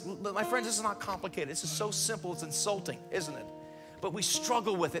to us. My friends, this is not complicated. This is so simple, it's insulting, isn't it? But we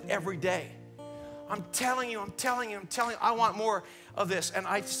struggle with it every day. I'm telling you, I want more of this. And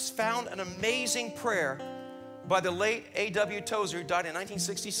I found an amazing prayer by the late A.W. Tozer, who died in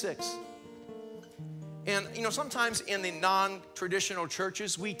 1966. And, you know, sometimes in the non-traditional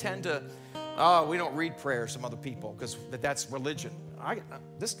churches, we tend to, we don't read prayers from other people because that's religion.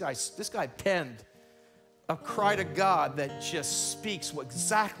 This guy penned a cry to God that just speaks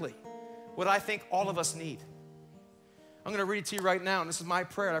exactly what I think all of us need. I'm going to read it to you right now, and this is my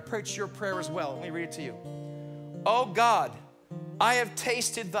prayer, and I pray it's your prayer as well. Let me read it to you. Oh God, I have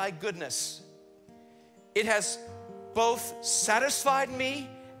tasted thy goodness. It has both satisfied me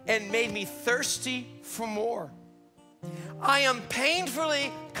and made me thirsty for more. I am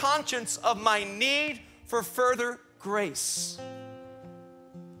painfully conscious of my need for further grace.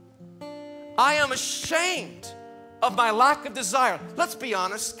 I am ashamed of my lack of desire. Let's be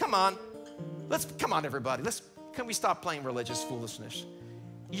honest. Come on. Come on, everybody. Can we stop playing religious foolishness?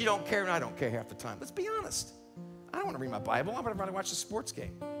 You don't care and I don't care half the time. Let's be honest. I don't want to read my Bible. I'm going to watch a sports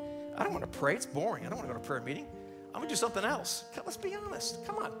game. I don't want to pray. It's boring. I don't want to go to a prayer meeting. I'm going to do something else. Let's be honest.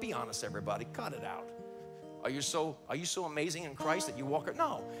 Come on, be honest, everybody. Cut it out. Are you so amazing in Christ that you walk around?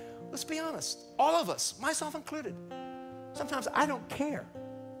 No. Let's be honest. All of us, myself included. Sometimes I don't care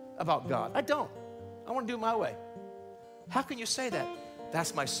about God. I don't. I want to do it my way. How can you say that?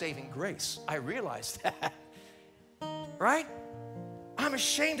 That's my saving grace. I realize that. Right? I'm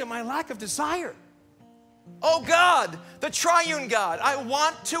ashamed of my lack of desire. Oh God, the triune God, I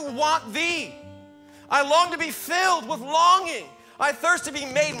want to want thee. I long to be filled with longing. I thirst to be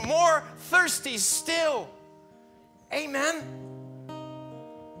made more thirsty still. Amen.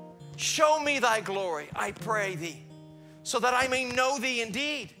 Show me thy glory, I pray thee, so that I may know thee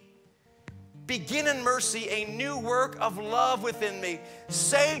indeed. Begin in mercy a new work of love within me.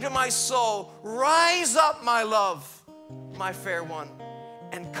 Say to my soul, rise up, my love, my fair one,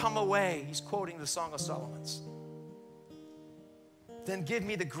 and come away. He's quoting the Song of Solomon's. Then give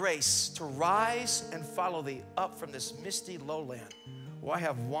me the grace to rise and follow thee up from this misty lowland where I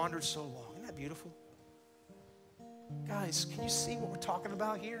have wandered so long. Isn't that beautiful? Guys, can you see what we're talking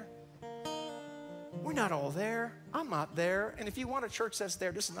about here? We're not all there. I'm not there. And if you want a church that's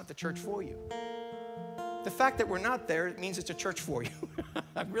there, this is not the church for you. The fact that we're not there, it means it's a church for you.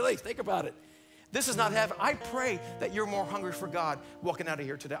 Really, think about it. This is not heaven. I pray that you're more hungry for God walking out of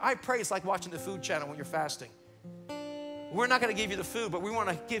here today. I pray it's like watching the food channel when you're fasting. We're not going to give you the food, but we want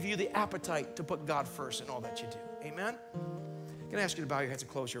to give you the appetite to put God first in all that you do. Amen? I'm going to ask you to bow your heads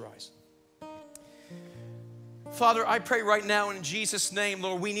and close your eyes. Father, I pray right now in Jesus' name,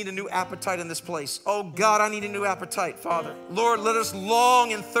 Lord, we need a new appetite in this place. Oh, God, I need a new appetite, Father. Lord, let us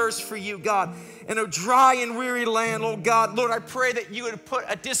long and thirst for you, God, in a dry and weary land, oh, God. Lord, I pray that you would put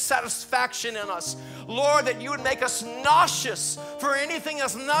a dissatisfaction in us. Lord, that you would make us nauseous for anything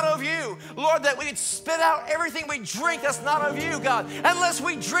that's not of you. Lord, that we would spit out everything we drink that's not of you, God. Unless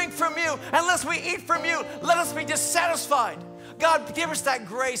we drink from you, unless we eat from you, let us be dissatisfied. God, give us that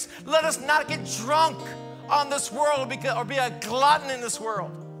grace. Let us not get drunk on this world or be a glutton in this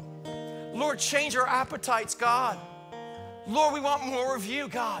world. Lord, change our appetites, God. Lord, we want more of you,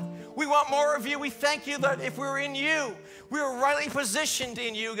 God. We want more of you. We thank you that if we're in you, we are rightly positioned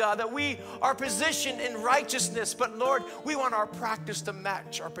in you, God, that we are positioned in righteousness. But Lord, we want our practice to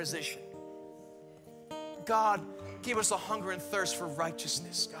match our position. God, give us a hunger and thirst for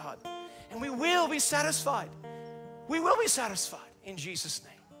righteousness, God. And we will be satisfied. We will be satisfied in Jesus' name.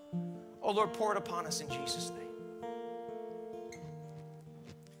 Oh, Lord, pour it upon us in Jesus' name.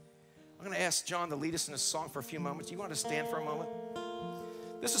 I'm going to ask John to lead us in this song for a few moments. You want to stand for a moment?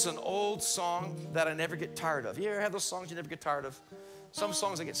 This is an old song that I never get tired of. You ever have those songs you never get tired of? Some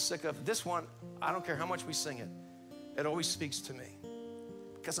songs I get sick of. This one, I don't care how much we sing it. It always speaks to me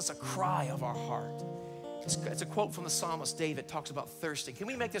because it's a cry of our heart. It's a quote from the psalmist David. Talks about thirsting. Can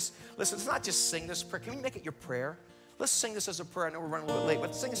we make this, listen, let's not just sing this prayer. Can we make it your prayer? Let's sing this as a prayer. I know we're running a little bit late,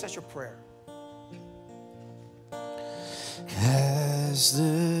 but sing this as your prayer. As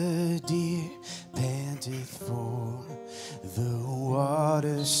the deer panteth for the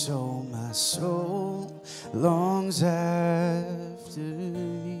water, so my soul longs after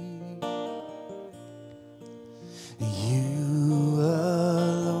thee. You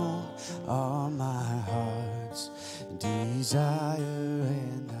alone are my heart's desire,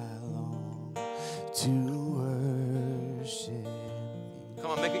 and I long to worship.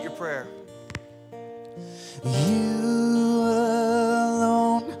 Come on, make it your prayer. You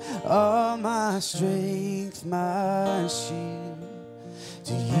alone are my strength, my shield.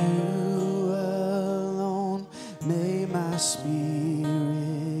 To you alone may my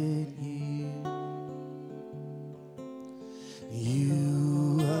spirit yield.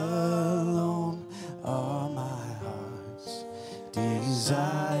 You alone are my heart's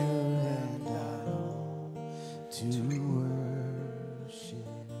desire, and I long to worship.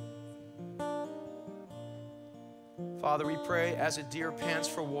 Father, we pray as a deer pants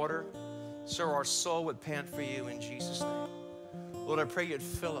for water, so our soul would pant for you in Jesus' name. Lord, I pray you'd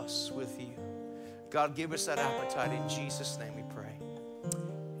fill us with you. God, give us that appetite in Jesus' name we pray.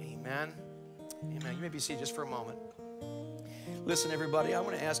 Amen. Amen. You may be seated just for a moment. Listen, everybody, I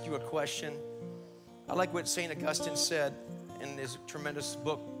want to ask you a question. I like what St. Augustine said in his tremendous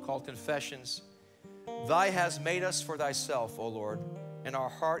book called Confessions. Thy has made us for thyself, O Lord, and our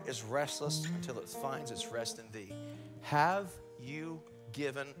heart is restless until it finds its rest in thee. Have you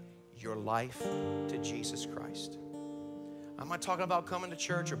given your life to Jesus Christ? I'm not talking about coming to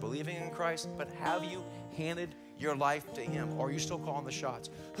church or believing in Christ, but have you handed your life to him, or are you still calling the shots?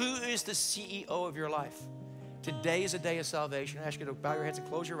 Who is the CEO of your life? Today is a day of salvation. I ask you to bow your heads and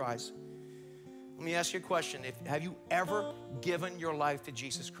close your eyes. Let me ask you a question. Have you ever given your life to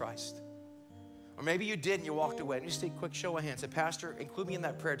Jesus Christ? Or maybe you did and you walked away. Let me just take a quick show of hands. Say, Pastor, include me in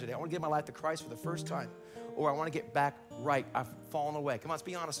that prayer today. I want to give my life to Christ for the first time. Or I want to get back right. I've fallen away. Come on, let's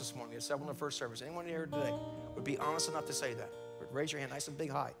be honest this morning. There's several in the first service. Anyone here today would be honest enough to say that? Raise your hand nice and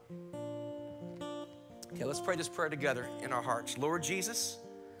big high. Okay, let's pray this prayer together in our hearts. Lord Jesus,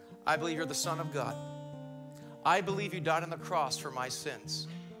 I believe you're the Son of God. I believe you died on the cross for my sins.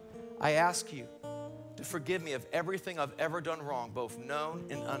 I ask you to forgive me of everything I've ever done wrong, both known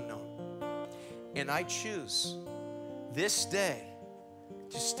and unknown. And I choose this day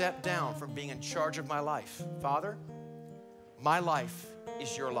to step down from being in charge of my life. Father, my life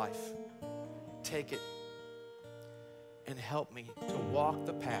is your life. Take it and help me to walk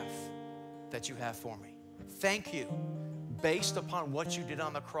the path that you have for me. Thank you, based upon what you did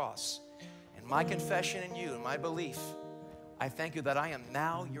on the cross and my confession in you and my belief. I thank you that I am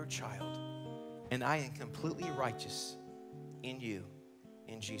now your child and I am completely righteous in you,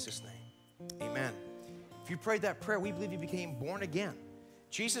 in Jesus' name. Amen. If you prayed that prayer, we believe you became born again.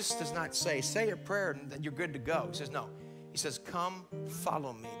 Jesus does not say a prayer and then you're good to go. He says, no. He says, come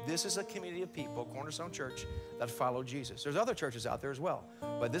follow me. This is a community of people, Cornerstone Church, that follow Jesus. There's other churches out there as well,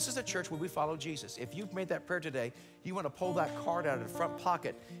 but this is a church where we follow Jesus. If you've made that prayer today, you want to pull that card out of the front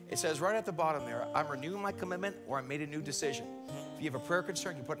pocket. It says right at the bottom there, I'm renewing my commitment or I made a new decision. If you have a prayer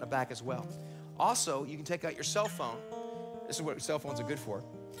concern, you put it in the back as well. Also, you can take out your cell phone. This is what cell phones are good for.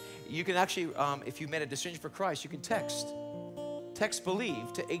 You can actually, if you made a decision for Christ, you can text. Text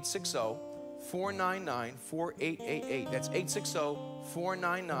BELIEVE to 860-499-4888. That's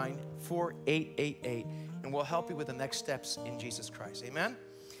 860-499-4888. And we'll help you with the next steps in Jesus Christ. Amen?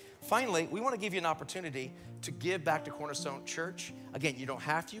 Finally, we want to give you an opportunity to give back to Cornerstone Church. Again, you don't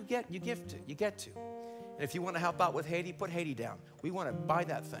have to, you get to. And if you want to help out with Haiti, put Haiti down. We want to buy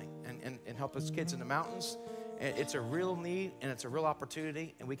that thing and help those kids in the mountains. It's a real need and it's a real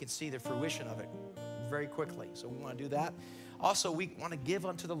opportunity, and we can see the fruition of it very quickly. So we want to do that. Also, we want to give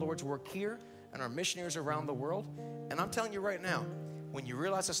unto the Lord's work here and our missionaries around the world. And I'm telling you right now, when you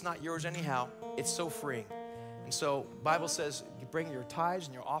realize it's not yours anyhow, it's so freeing. And so Bible says you bring your tithes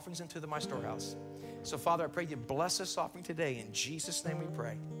and your offerings into my storehouse. So Father, I pray you bless this offering today. In Jesus' name we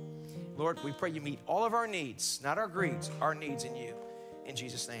pray. Lord, we pray you meet all of our needs, not our greeds, our needs in you. In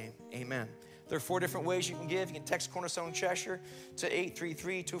Jesus' name, amen. There are 4 different ways you can give. You can text Cornerstone Cheshire to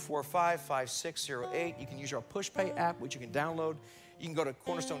 833-245-5608. You can use our Push Pay app, which you can download. You can go to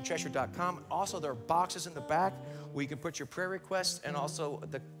cornerstonecheshire.com. Also, there are boxes in the back where you can put your prayer requests and also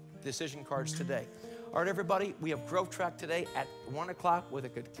the decision cards today. All right, everybody, we have Growth Track today at 1 o'clock with a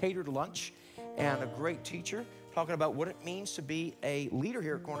catered lunch and a great teacher talking about what it means to be a leader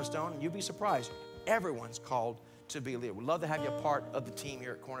here at Cornerstone. And you'll be surprised. Everyone's called to be a leader. We'd love to have you a part of the team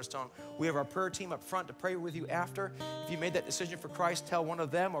here at Cornerstone. We have our prayer team up front to pray with you after. If you made that decision for Christ, tell one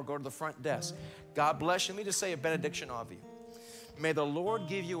of them or go to the front desk. God bless you. Let me just say a benediction of you. May the Lord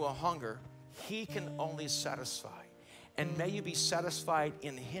give you a hunger he can only satisfy. And may you be satisfied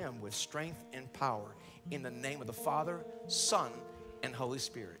in him with strength and power. In the name of the Father, Son, and Holy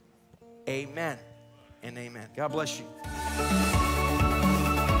Spirit. Amen and amen. God bless you.